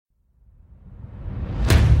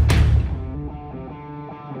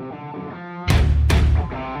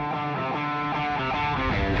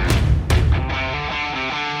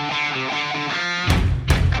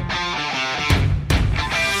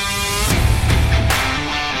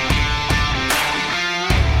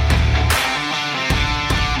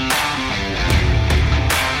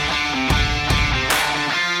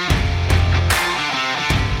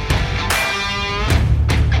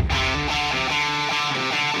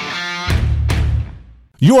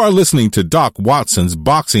You are listening to Doc Watson's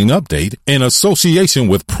Boxing Update in association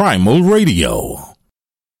with Primal Radio.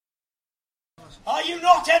 Are you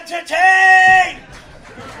not entertained?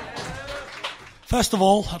 First of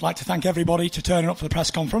all, I'd like to thank everybody for turning up for the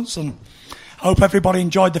press conference, and I hope everybody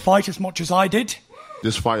enjoyed the fight as much as I did.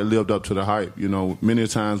 This fight lived up to the hype. You know, many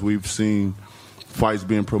times we've seen fights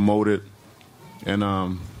being promoted,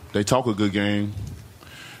 and they talk a good game.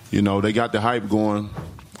 You know, they got the hype going,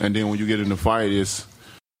 and then when you get in the fight,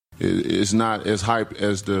 it's not as hype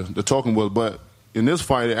as the talking was. But in this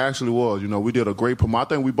fight, it actually was. You know, we did a great promotion. I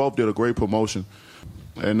think we both did a great promotion,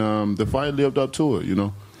 and the fight lived up to it, you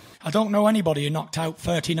know. I don't know anybody who knocked out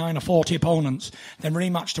 39 or 40 opponents, then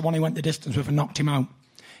rematched the one he went the distance with and knocked him out.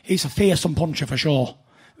 He's a fearsome puncher for sure,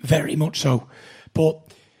 very much so. But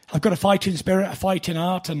I've got a fighting spirit, a fighting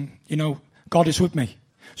heart, and, you know, God is with me.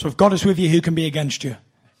 So if God is with you, who can be against you?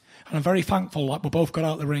 And I'm very thankful that we both got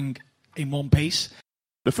out the ring in one piece.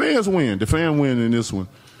 The fans win. The fan win in this one.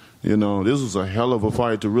 You know, this was a hell of a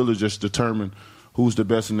fight to really just determine who's the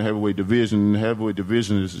best in the heavyweight division. And the heavyweight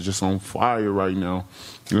division is just on fire right now.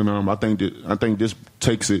 You know, I think this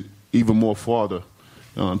takes it even more farther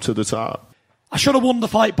to the top. I should have won the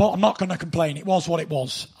fight, but I'm not going to complain. It was what it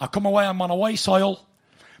was. I come away, I'm on away soil.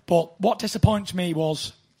 But what disappoints me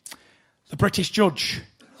was the British judge.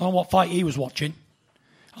 I don't know what fight he was watching.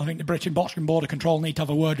 I think the British Boxing Board of Control need to have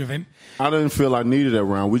a word with him. I didn't feel I needed that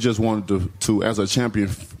round. We just wanted to as a champion,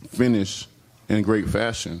 finish in great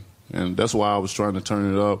fashion. And that's why I was trying to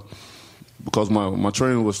turn it up. Because my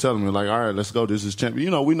trainer was telling me, like, all right, let's go. This is champion. You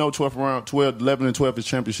know, we know 11 and 12 is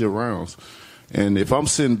championship rounds. And if I'm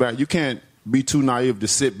sitting back, you can't be too naive to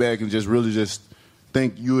sit back and just really just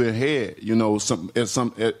think you're ahead, you know,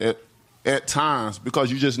 at times, because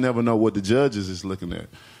you just never know what the judges is looking at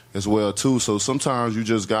as well, too. So sometimes you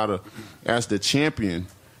just got to, as the champion,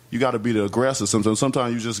 you got to be the aggressor.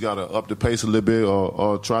 Sometimes you just got to up the pace a little bit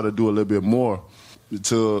or try to do a little bit more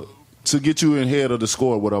to get you in head of the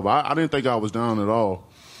score or whatever. I didn't think I was down at all,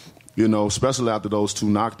 you know, especially after those two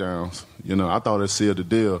knockdowns. You know, I thought it sealed the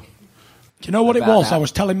deal. Do you know what it was? I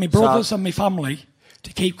was telling my brothers and my family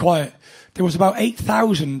to keep quiet. There was about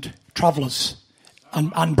 8,000 travellers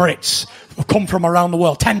and Brits who've come from around the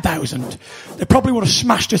world, 10,000. They probably would have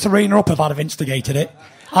smashed this arena up if I'd have instigated it.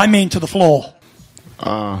 I mean to the floor.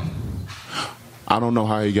 I don't know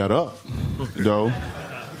how he got up, though.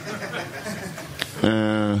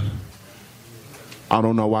 And I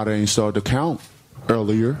don't know why they ain't started to count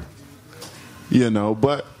earlier. You know,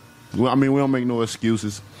 but, I mean, we don't make no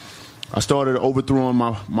excuses. I started overthrowing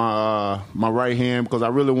my right hand because I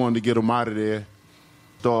really wanted to get him out of there.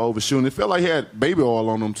 Started overshooting. It felt like he had baby oil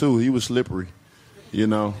on him, too. He was slippery, you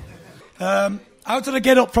know. How did I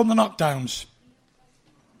get up from the knockdowns?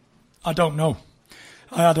 I don't know.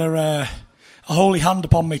 I had a holy hand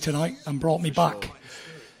upon me tonight and brought me back.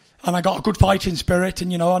 And I got a good fighting spirit,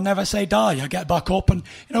 and, you know, I never say die. I get back up, and,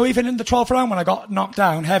 you know, even in the 12th round when I got knocked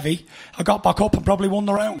down heavy, I got back up and probably won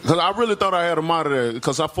the round. Because I really thought I had him out of there,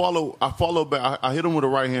 because I follow back. I hit him with the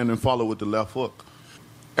right hand and follow with the left hook.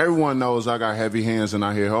 Everyone knows I got heavy hands and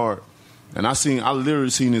I hit hard. And I literally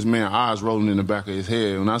seen this man's eyes rolling in the back of his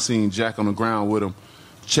head. When I seen Jack on the ground with him,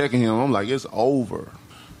 checking him, I'm like, it's over.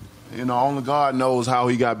 You know, only God knows how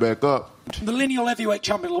he got back up. The lineal heavyweight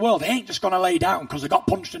champion of the world, they ain't just going to lay down because they got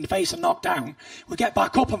punched in the face and knocked down. We get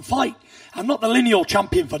back up and fight. I'm not the lineal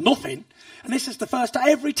champion for nothing. And this is the first time.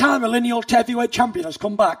 Every time a lineal heavyweight champion has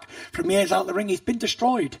come back from years out the ring, he's been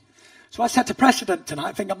destroyed. So I set a precedent tonight.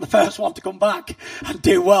 I think I'm the first one to come back and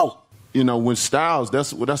do well. You know, when styles,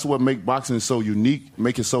 that's what make boxing so unique,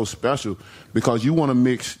 make it so special, because you want to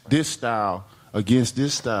mix this style against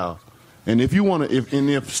this style. And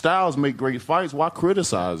if styles make great fights, why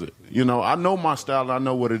criticize it? You know, I know my style, I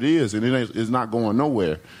know what it is, and it's not going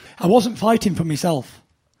nowhere. I wasn't fighting for myself.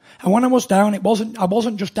 And when I was down, I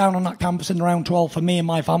wasn't just down on that campus in round 12 for me and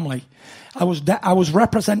my family. I was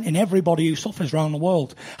representing everybody who suffers around the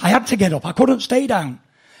world. I had to get up. I couldn't stay down.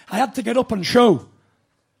 I had to get up and show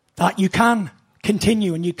that you can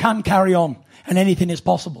continue and you can carry on and anything is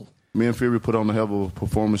possible. Me and Fury put on a hell of a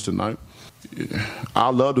performance tonight.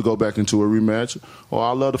 I'd love to go back into a rematch, or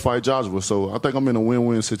I'd love to fight Joshua. So I think I'm in a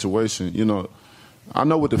win-win situation. You know, I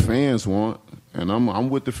know what the fans want, and I'm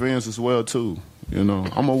with the fans as well, too. You know,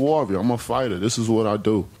 I'm a warrior. I'm a fighter. This is what I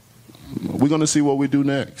do. We're going to see what we do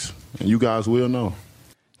next, and you guys will know.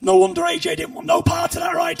 No wonder AJ didn't want no part of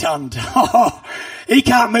that right hand. He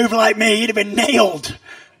can't move like me. He'd have been nailed.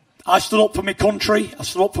 I stood up for my country. I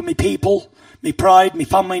stood up for my people, my pride, my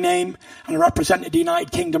family name, and I represented the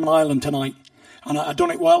United Kingdom and Ireland tonight. And I've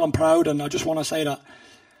done it well. I'm proud, and I just want to say that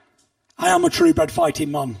I am a true-bred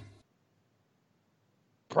fighting man.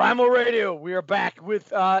 Primal Radio. We are back with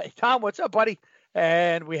Tom. What's up, buddy?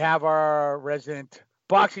 And we have our resident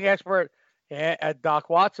boxing expert at Doc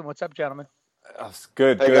Watson. What's up, gentlemen? That's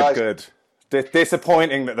good.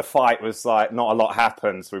 Disappointing that the fight was like not a lot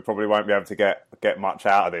happened, so we probably won't be able to get much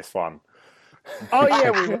out of this one. Oh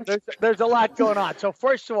yeah, there's a lot going on. So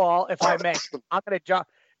first of all, if I may, I'm going to jump.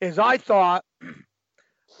 I thought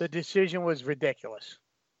the decision was ridiculous.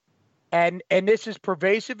 And this is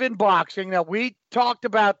pervasive in boxing. Now, we talked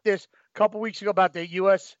about this a couple weeks ago about the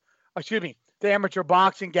the amateur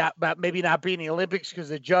boxing gap, about maybe not being the Olympics because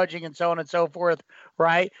of the judging and so on and so forth,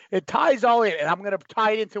 right? It ties all in. And I'm going to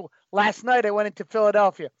tie it into last night. I went into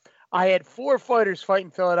Philadelphia. I had 4 fighters fight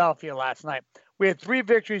in Philadelphia last night. We had 3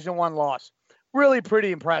 victories and 1 loss. Really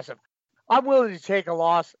pretty impressive. I'm willing to take a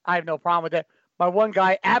loss. I have no problem with that. My one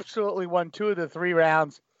guy absolutely won 2 of the 3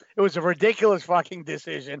 rounds. It was a ridiculous fucking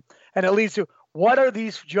decision. And it leads to, what are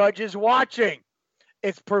these judges watching?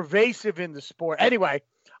 It's pervasive in the sport. Anyway,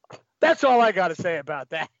 that's all I got to say about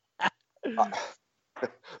that.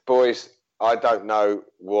 Boys, I don't know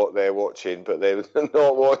what they're watching, but they're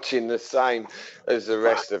not watching the same as the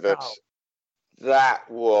rest of us. That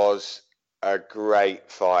was a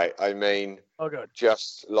great fight. I mean,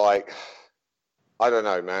 just like, I don't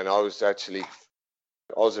know, man. I was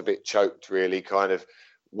a bit choked, really, kind of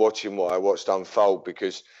watching what I watched unfold,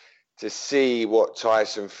 because to see what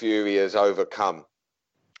Tyson Fury has overcome,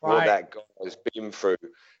 what that guy has been through,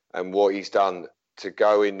 and what he's done to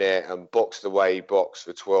go in there and box the way he boxed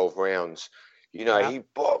for 12 rounds. You know, he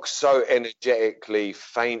boxed so energetically,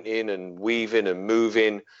 feinting and weaving and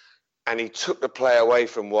moving, and he took the play away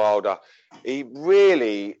from Wilder. He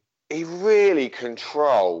really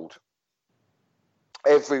controlled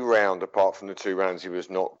every round apart from the 2 rounds he was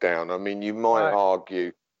knocked down. I mean, you might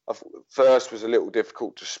argue first was a little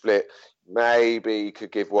difficult to split. Maybe he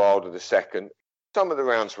could give Wilder the second. Some of the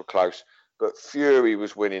rounds were close, but Fury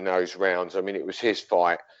was winning those rounds. I mean, it was his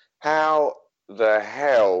fight. How the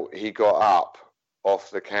hell he got up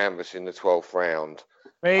off the canvas in the 12th round,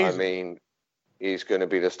 I mean, is going to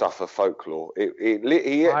be the stuff of folklore. He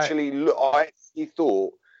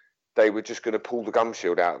thought they were just going to pull the gum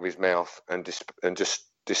shield out of his mouth and just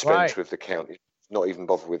dispense with the count. He's not even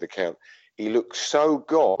bothered with the count. He looked so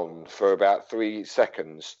gone for about 3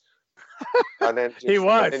 seconds, and then he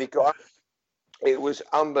got up. It was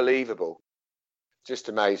unbelievable, just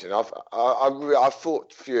amazing. I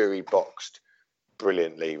thought Fury boxed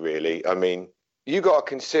brilliantly, really. I mean, you got to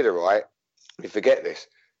consider, right? You forget this.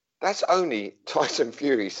 That's only Tyson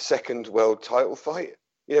Fury's 2nd world title fight.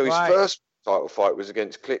 You know, his first title fight was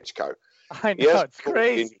against Klitschko. I know, it's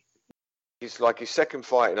crazy. It's like his 2nd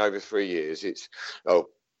fight in over 3 years. It's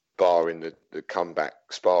barring the comeback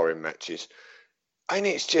sparring matches, and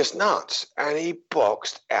it's just nuts. And he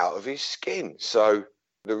boxed out of his skin. So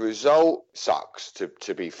the result sucks,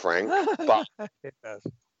 to be frank, but it does.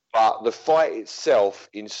 But the fight itself,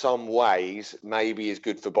 in some ways, maybe is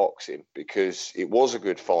good for boxing, because it was a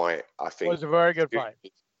good fight. I think it was a very good fight.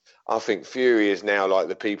 I think Fury is now like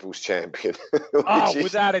the people's champion.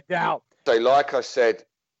 Without a doubt. So, like I said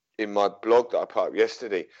in my blog that I put up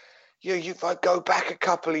yesterday, if I go back a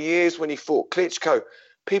couple of years when he fought Klitschko,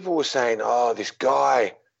 people were saying, "Oh, this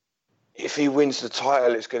guy, if he wins the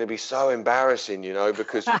title, it's going to be so embarrassing,"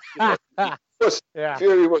 because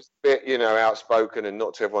Fury was a bit, outspoken and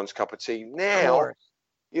not to everyone's cup of tea. Now,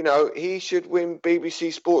 he should win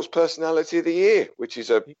BBC Sports Personality of the Year, which is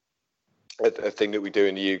a thing that we do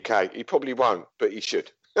in the UK. He probably won't, but he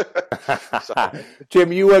should.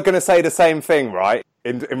 Jim, you were going to say the same thing, right?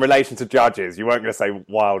 In relation to judges, you weren't going to say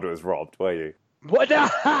Wilder was robbed, were you? What?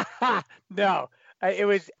 No. It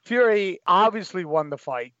was Fury obviously won the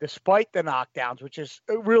fight despite the knockdowns, which is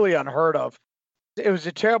really unheard of. It was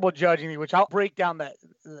a terrible judging, which I'll break down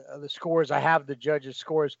the scores. I have the judges'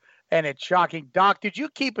 scores, and it's shocking. Doc, did you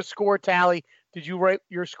keep a score tally? Did you write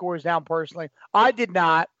your scores down personally? I did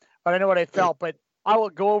not, but I know what I felt. But I will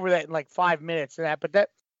go over that in like 5 minutes.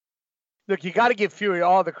 Look, you got to give Fury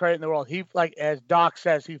all the credit in the world. He, like as Doc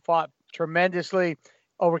says, he fought tremendously,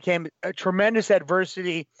 overcame a tremendous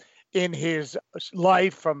adversity in his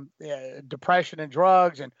life, from depression and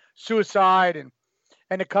drugs and suicide, and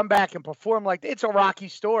to come back and perform like it's a Rocky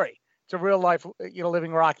story. It's a real life,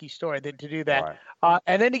 living Rocky story. Then to do that,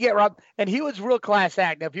 and then to get robbed, and he was real class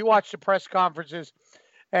act. Now, if you watch the press conferences,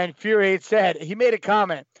 and Fury had said, he made a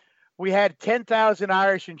comment: "We had 10,000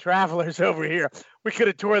 Irish and travelers over here. We could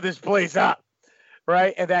have tore this place up,"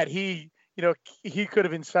 right? And that he could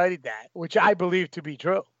have incited that, which I believe to be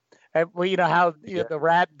true. And how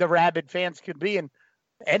the rabid fans could be in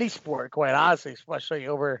any sport, quite honestly, especially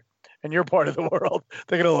over in your part of the world.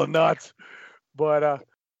 They get a little nuts. But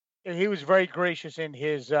he was very gracious in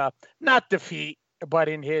his not defeat, but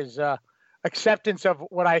in his acceptance of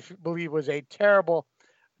what I believe was a terrible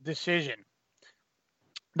decision.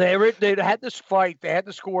 They had this fight. They had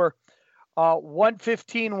to score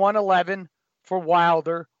 115-111 for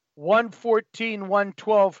Wilder,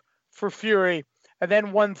 114-112 for Fury, and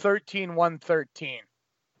then 113-113.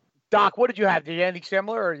 Doc, what did you have? Did you have anything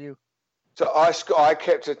similar, or you? So I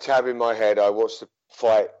kept a tab in my head. I watched the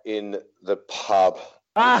fight in the pub.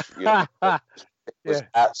 It was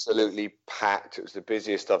absolutely packed. It was the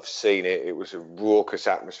busiest I've seen it. It was a raucous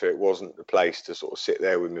atmosphere. It wasn't the place to sort of sit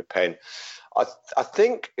there with my pen. I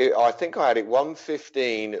think I had it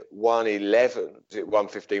 115-111. Was it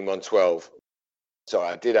 115-112? So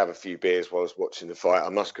I did have a few beers while I was watching the fight, I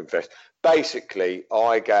must confess. Basically,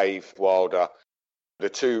 I gave Wilder the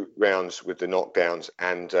 2 rounds with the knockdowns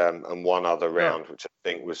and one other round, which I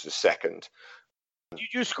think was the second.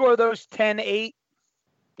 Did you score those 10-8?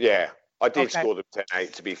 Yeah, I did score them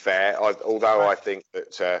 10-8, to be fair. Although I think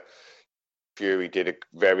that Fury did a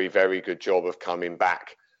very, very good job of coming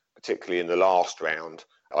back, particularly in the last round.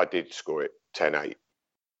 I did score it 10-8.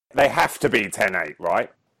 They have to be 10-8,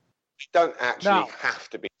 right? Don't actually have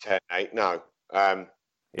to be 10-8, no.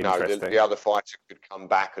 No, the other fighter could come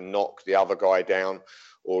back and knock the other guy down,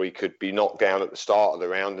 or he could be knocked down at the start of the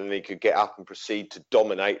round and he could get up and proceed to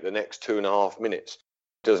dominate the next 2.5 minutes.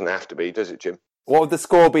 It doesn't have to be, does it, Jim? What would the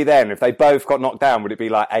score be then? If they both got knocked down, would it be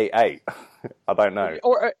like 8-8? I don't know.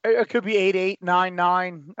 Or it could be 8-8,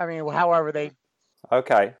 9-9. I mean, however they...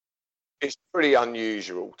 Okay. It's pretty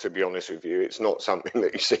unusual, to be honest with you. It's not something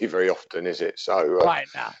that you see very often, is it? So right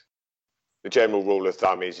now, the general rule of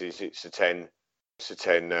thumb is it's a 10. It's a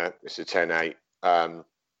 10-8.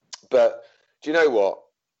 But do you know what?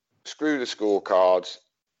 Screw the scorecards.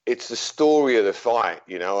 It's the story of the fight,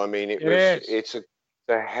 you know. I mean, it's a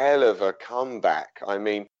hell of a comeback. I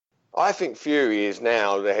mean, I think Fury is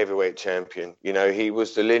now the heavyweight champion. You know, he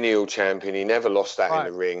was the lineal champion. He never lost that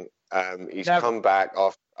in the ring. He's come back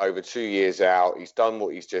after over 2 years out. He's done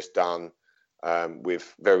what he's just done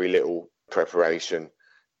with very little preparation.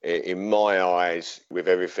 In my eyes, with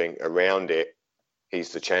everything around it,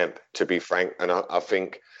 he's the champ, to be frank. And I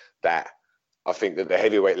think that the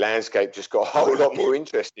heavyweight landscape just got a whole lot more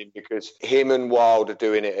interesting because him and Wilder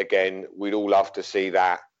doing it again, we'd all love to see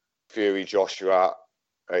that. Fury, Joshua,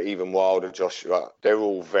 even Wilder, Joshua, they're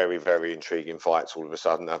all very, very intriguing fights all of a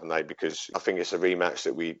sudden, haven't they? Because I think it's a rematch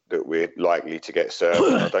that we're likely to get served.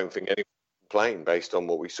 I don't think anyone's playing based on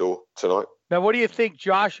what we saw tonight. Now, what do you think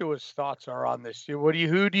Joshua's thoughts are on this? Who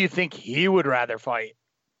do you think he would rather fight?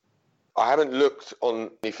 I haven't looked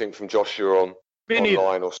on anything from Joshua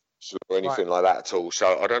online or anything like that at all.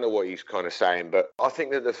 So I don't know what he's kind of saying, but I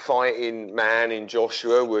think that the fighting man in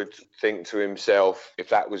Joshua would think to himself, if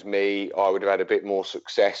that was me, I would have had a bit more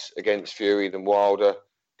success against Fury than Wilder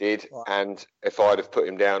did. Right. And if I'd have put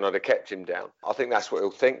him down, I'd have kept him down. I think that's what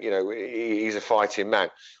he'll think. You know, he's a fighting man.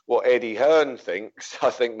 What Eddie Hearn thinks, I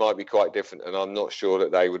think might be quite different. And I'm not sure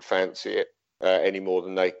that they would fancy it any more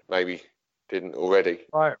than they maybe didn't already.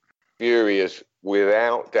 Right. Fury has,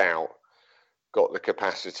 without doubt, got the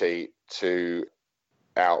capacity to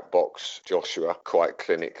outbox Joshua quite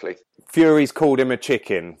clinically. Fury's called him a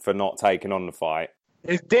chicken for not taking on the fight.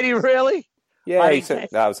 Did he really? Yeah, he said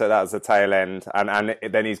that was the tail end, and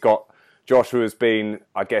then he's got Joshua's been,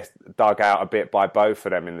 I guess, dug out a bit by both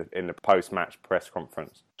of them in the post-match press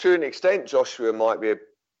conference. To an extent, Joshua might be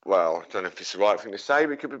I don't know if it's the right thing to say,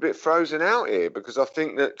 but he could be a bit frozen out here because I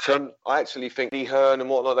think that I actually think Eddie Hearn and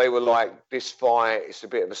whatnot, they were like, this fight, it's a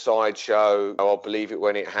bit of a sideshow. I'll believe it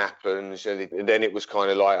when it happens. And then it was kind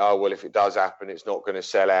of like, oh, well, if it does happen, it's not going to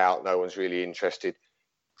sell out. No one's really interested.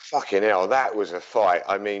 Fucking hell, that was a fight.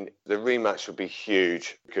 I mean, the rematch would be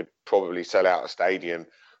huge. It could probably sell out a stadium.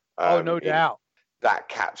 No doubt. That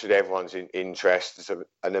captured everyone's interest. It's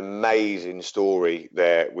an amazing story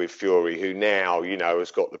there with Fury, who now, you know,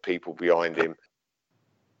 has got the people behind him.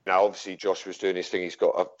 Now, obviously, Joshua's doing his thing. He's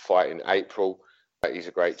got a fight in April. He's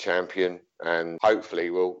a great champion, and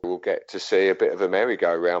hopefully we'll get to see a bit of a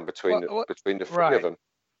merry-go-round between the three of them.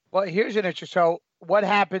 Well, here's an interesting. So, what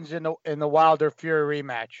happens in the Wilder Fury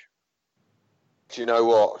rematch? Do you know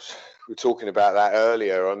what? We were talking about that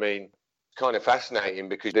earlier. I mean, it's kind of fascinating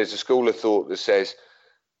because there's a school of thought that says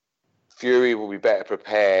Fury will be better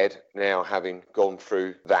prepared now, having gone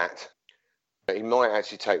through that. He might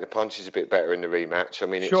actually take the punches a bit better in the rematch. I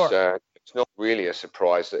mean, it's not really a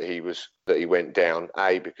surprise that he went down.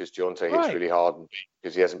 A, because Deontay hits really hard, and B,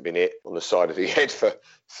 because he hasn't been hit on the side of the head for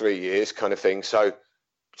 3 years, kind of thing. So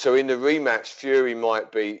in the rematch, Fury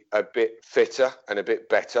might be a bit fitter and a bit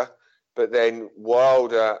better, but then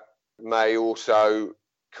Wilder may also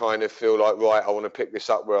kind of feel like, right, I want to pick this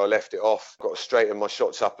up where I left it off. Got to straighten my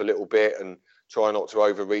shots up a little bit and try not to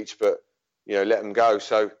overreach, but, let them go.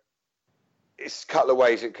 So it's a couple of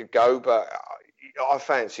ways it could go, but I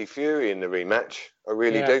fancy Fury in the rematch. I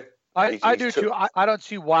really do. I do too. I don't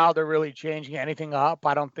see Wilder really changing anything up.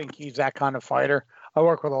 I don't think he's that kind of fighter. I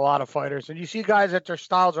work with a lot of fighters, and you see guys that their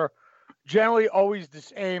styles are generally always the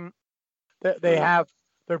same. They have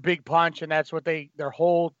their big punch, and that's what their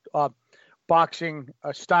whole boxing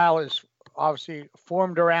style is obviously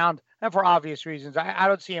formed around, and for obvious reasons. I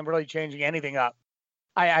don't see him really changing anything up.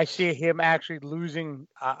 I see him actually losing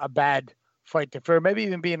a bad fight to Fury, maybe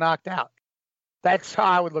even being knocked out. That's how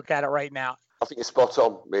I would look at it right now. I think you're spot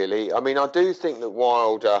on, really. I mean, I do think that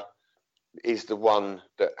Wilder is the one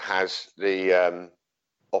that has the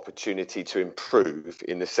opportunity to improve,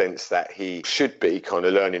 in the sense that he should be kind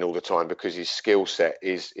of learning all the time because his skill set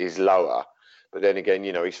is lower. But then again,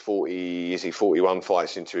 he's 41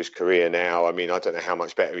 fights into his career now. I mean, I don't know how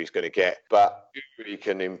much better he's going to get, but he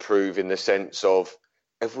can improve in the sense of,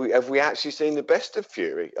 have we actually seen the best of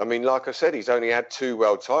Fury? I mean, like I said, he's only had 2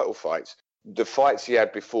 world title fights. The fights he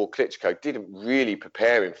had before Klitschko didn't really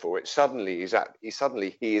prepare him for it. Suddenly he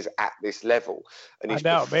is at this level, and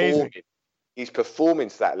he's performing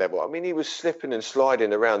to that level. I mean, he was slipping and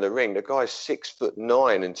sliding around the ring. The guy's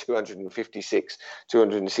 6'9" and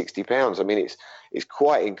 260 pounds. I mean, it's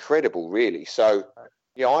quite incredible, really. So,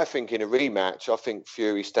 I think in a rematch, I think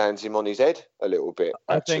Fury stands him on his head a little bit.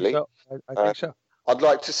 Actually, I think so. I'd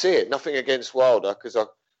like to see it. Nothing against Wilder, because I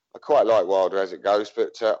quite like Wilder as it goes,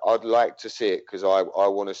 but I'd like to see it because I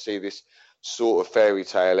want to see this sort of fairy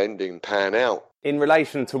tale ending pan out. In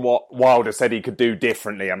relation to what Wilder said he could do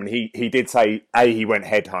differently, I mean, he did say, he went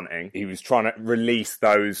headhunting. He was trying to release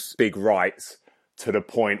those big rights to the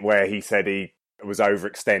point where he said he was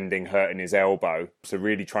overextending, hurting his elbow. So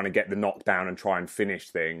really trying to get the knockdown and try and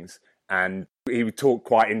finish things. And he would talk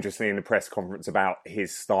quite interestingly in the press conference about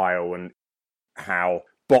his style and how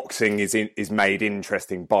boxing is made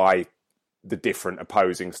interesting by the different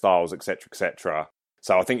opposing styles, etc., etc.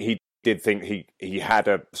 So I think he did think he had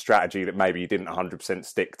a strategy that maybe he didn't 100%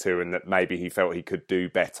 stick to, and that maybe he felt he could do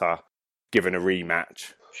better given a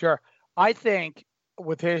rematch. Sure. I think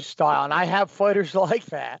with his style, and I have fighters like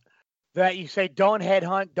that you say, don't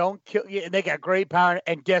headhunt, don't kill you, and they got great power,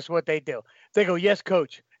 and guess what they do? They go, yes,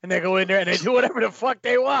 coach. And they go in there and they do whatever the fuck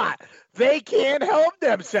they want. They can't help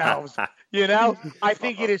themselves. I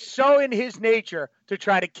think it is so in his nature to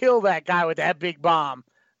try to kill that guy with that big bomb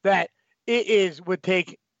that would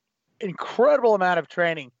take incredible amount of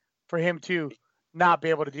training for him to not be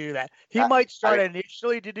able to do that. He might start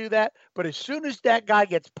initially to do that, but as soon as that guy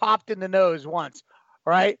gets popped in the nose once,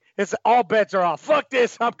 right, it's all bets are off. Fuck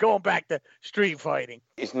this, I'm going back to street fighting.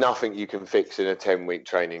 It's nothing you can fix in a 10-week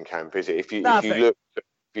training camp, is it? If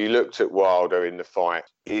you looked at Wilder in the fight,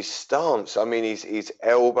 his stance, I mean, his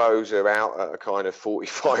elbows are out at a kind of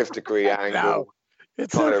 45-degree angle.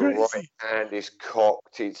 It's kind so of crazy. right hand is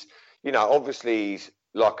cocked. It's, obviously he's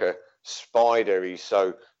like a spider. He's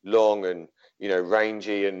so long and,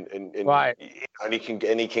 rangy and right. And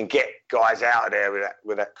he can get guys out of there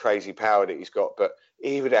with that crazy power that he's got. But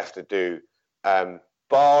he would have to do,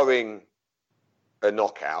 barring a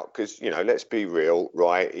knockout, because, let's be real,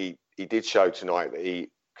 right? He did show tonight that he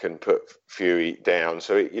can put Fury down.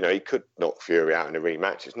 So, he could knock Fury out in a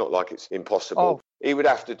rematch. It's not like it's impossible. Oh. He would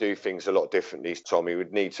have to do things a lot differently, Tom. He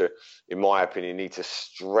would need to, in my opinion,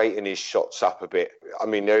 straighten his shots up a bit. I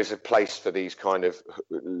mean, there is a place for these kind of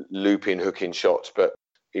looping, hooking shots, but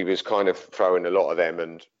he was kind of throwing a lot of them,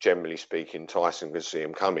 and generally speaking, Tyson could see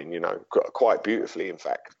him coming, quite beautifully, in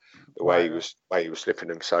fact, the way he was slipping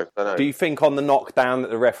them. So, I don't know. Do you think on the knockdown that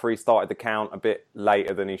the referee started the count a bit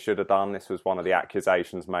later than he should have done? This was one of the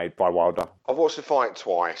accusations made by Wilder. I've watched the fight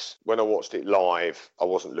twice. When I watched it live, I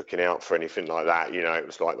wasn't looking out for anything like that. It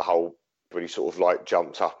was like the whole, but he sort of like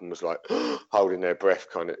jumped up and was like holding their breath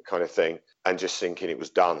kind of thing, and just thinking it was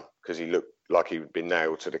done because he looked like he'd been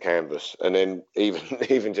nailed to the canvas. And then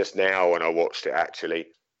even just now when I watched it, actually,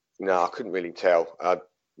 I couldn't really tell. I'm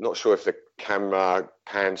not sure if the camera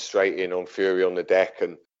panned straight in on Fury on the deck,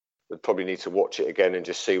 and would probably need to watch it again and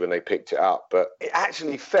just see when they picked it up. But it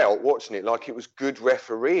actually felt, watching it, like it was good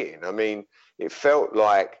refereeing. I mean, it felt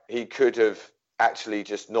like he could have actually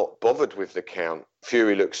just not bothered with the count.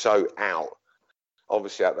 Fury looked so out.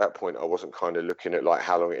 Obviously, at that point, I wasn't kind of looking at like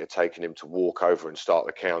how long it had taken him to walk over and start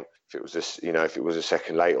the count. If it was if it was a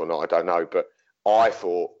second late or not, I don't know. But I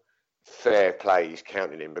thought, fair play, he's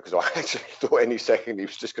counting him, because I actually thought any second he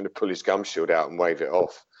was just going to pull his gum shield out and wave it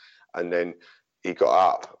off. And then he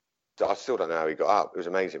got up. I still don't know how he got up. It was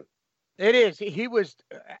amazing. It is. He was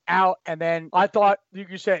out, and then I thought,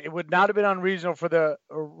 you said, it would not have been unreasonable for the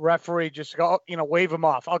referee just to go, wave him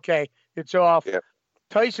off. Okay, it's off. Yeah.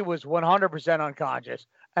 Tyson was 100% unconscious.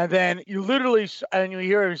 And then you literally, and you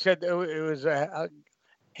hear him said it was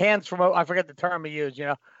hands from, I forget the term he used,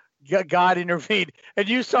 God intervened. And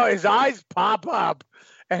you saw his eyes pop up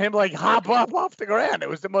and him like hop up off the ground. It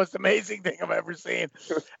was the most amazing thing I've ever seen.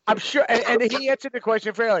 I'm sure. And he answered the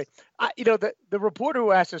question fairly. The reporter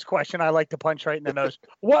who asked this question, I like to punch right in the nose.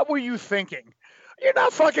 What were you thinking? You're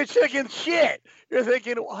not fucking thinking shit. You're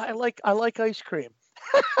thinking, I like ice cream.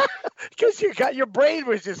 Because your brain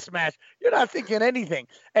was just smashed. You're not thinking anything.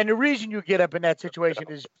 And the reason you get up in that situation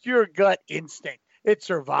is pure gut instinct. It's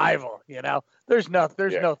survival, There's no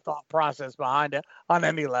thought process behind it on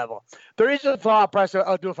any level. There is a thought process.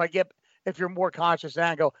 If you're more conscious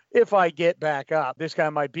and go, if I get back up, this guy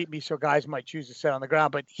might beat me, so guys might choose to sit on the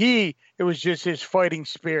ground. But it was just his fighting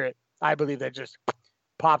spirit, I believe, that just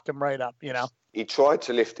popped him right up, He tried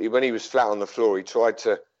to lift, when he was flat on the floor, he tried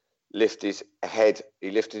to lift his head.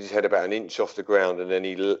 He lifted his head about an inch off the ground, and then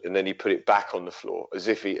he put it back on the floor as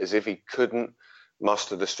if he couldn't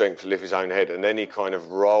muster the strength to lift his own head, and then he kind of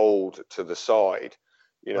rolled to the side,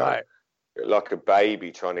 right, like a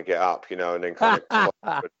baby trying to get up, and then kind of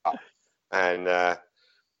up and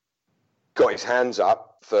got his hands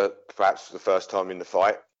up for perhaps the first time in the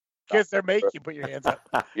fight. Because they're making you put your hands up.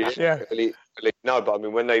 Yeah. No, but I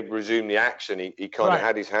mean, when they resumed the action, he kind of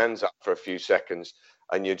had his hands up for a few seconds,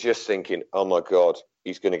 and you're just thinking, oh my God,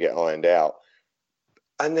 he's going to get ironed out.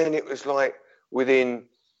 And then it was like within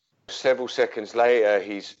several seconds later,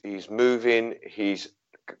 he's moving, he's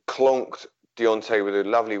clonked Deontay with a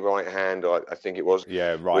lovely right hand, I think it was.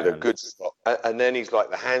 Yeah, right. With a good spot. And then he's like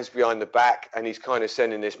the hands behind the back, and he's kind of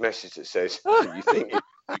sending this message that says, you think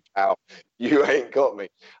pal, you ain't got me.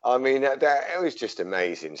 I mean, it was just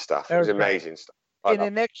amazing stuff. It was amazing stuff. In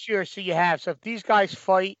the next year, so if these guys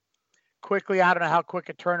fight quickly, I don't know how quick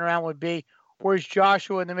a turnaround would be. Where's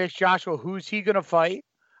Joshua in the mix? Joshua, who's he going to fight?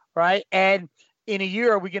 Right? And in a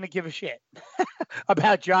year, are we going to give a shit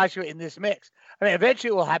about Joshua in this mix? I mean, eventually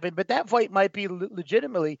it will happen, but that fight might be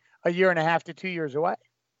legitimately a year and a half to 2 years away.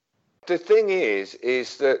 The thing is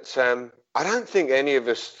that I don't think any of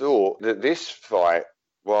us thought that this fight,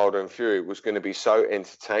 Wilder and Fury, was going to be so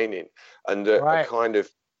entertaining, and that a kind of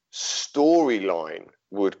storyline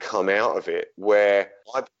would come out of it where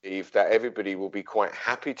I believe that everybody will be quite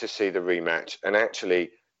happy to see the rematch and actually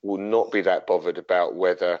will not be that bothered about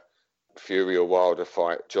whether Fury or Wilder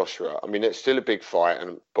fight Joshua. I mean, it's still a big fight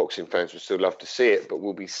and boxing fans would still love to see it, but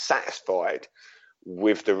we'll be satisfied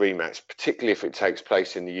with the rematch, particularly if it takes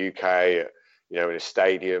place in the UK, in a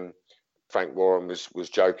stadium. Frank Warren was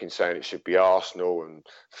joking, saying it should be Arsenal, and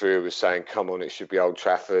Fury was saying, come on, it should be Old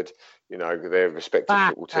Trafford, their respective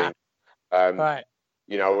football team. Or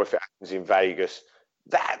if it happens in Vegas,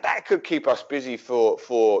 that could keep us busy for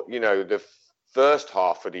the first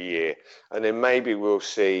half of the year, and then maybe we'll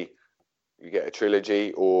see you get a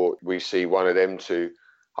trilogy, or we see one of them two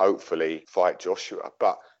hopefully fight Joshua.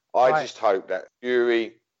 But I just hope that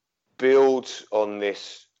Fury builds on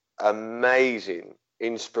this amazing,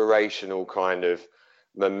 inspirational kind of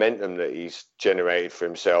momentum that he's generated for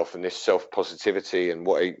himself, and this self-positivity, and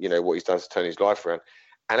what he's done to turn his life around,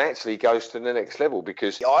 and actually goes to the next level,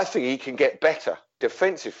 because I think he can get better.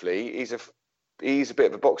 Defensively, he's a bit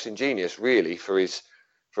of a boxing genius, really, for his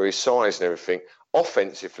size and everything.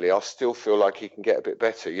 Offensively, I still feel like he can get a bit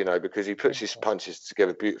better, because he puts his punches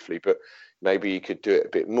together beautifully, but maybe he could do it a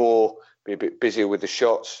bit more, be a bit busier with the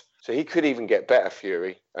shots. So he could even get better,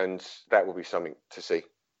 Fury, and that will be something to see.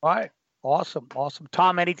 All right. Awesome.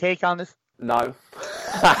 Tom, any take on this? No.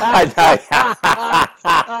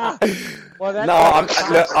 Well,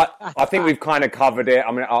 I think we've kind of covered it.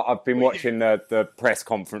 I mean, I've been watching the press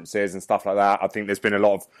conferences and stuff like that. I think there's been a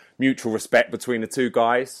lot of mutual respect between the two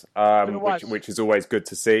guys, which is always good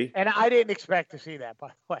to see. And I didn't expect to see that, by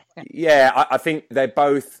the way. Yeah, I think they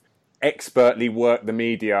both expertly work the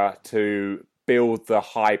media to build the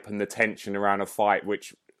hype and the tension around a fight,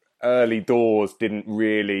 which early doors didn't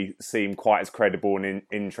really seem quite as credible and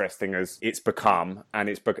interesting as it's become, and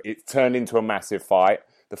it's turned into a massive fight.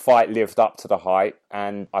 The fight lived up to the hype,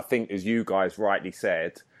 and I think, as you guys rightly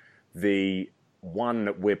said, the one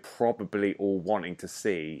that we're probably all wanting to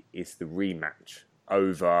see is the rematch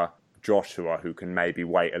over Joshua, who can maybe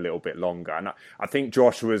wait a little bit longer. And I think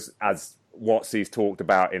Joshua's, as Watsy's talked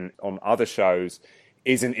about on other shows,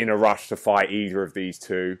 isn't in a rush to fight either of these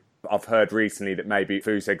two. I've heard recently that maybe if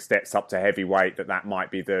Usyk steps up to heavyweight, that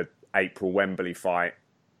might be the April Wembley fight.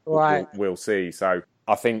 Right. We'll see. So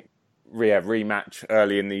I think rematch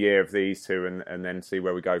early in the year of these two and then see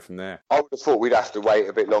where we go from there. I would have thought we'd have to wait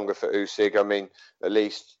a bit longer for Usyk. I mean, at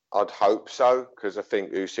least I'd hope so, because I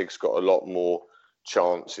think Usyk's got a lot more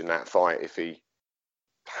chance in that fight if he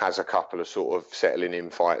has a couple of sort of settling in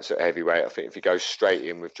fights at heavyweight. I think if he goes straight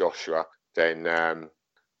in with Joshua, then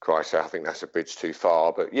Christ, I think that's a bridge too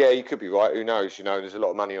far. But yeah, you could be right. Who knows? You know, there's a lot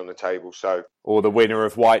of money on the table. So, or the winner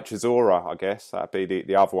of White Chisora, I guess that'd be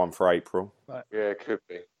the other one for April. Right. Yeah, could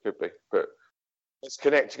be. But let's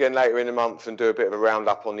connect again later in the month and do a bit of a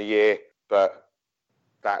roundup on the year. But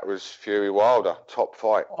that was Fury Wilder, top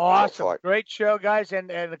fight. Awesome, top fight. Great show, guys. And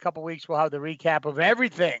in a couple of weeks we'll have the recap of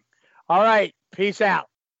everything. All right, peace out.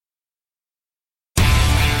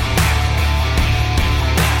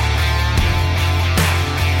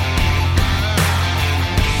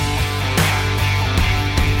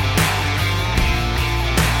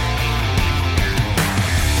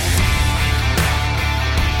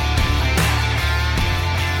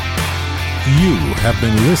 You have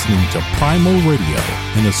been listening to Primal Radio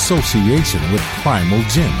in association with Primal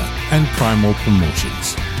Gym and Primal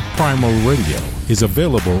Promotions. Primal Radio is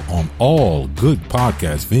available on all good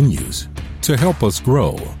podcast venues. To help us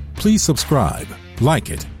grow, please subscribe, like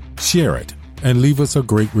it, share it, and leave us a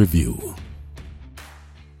great review.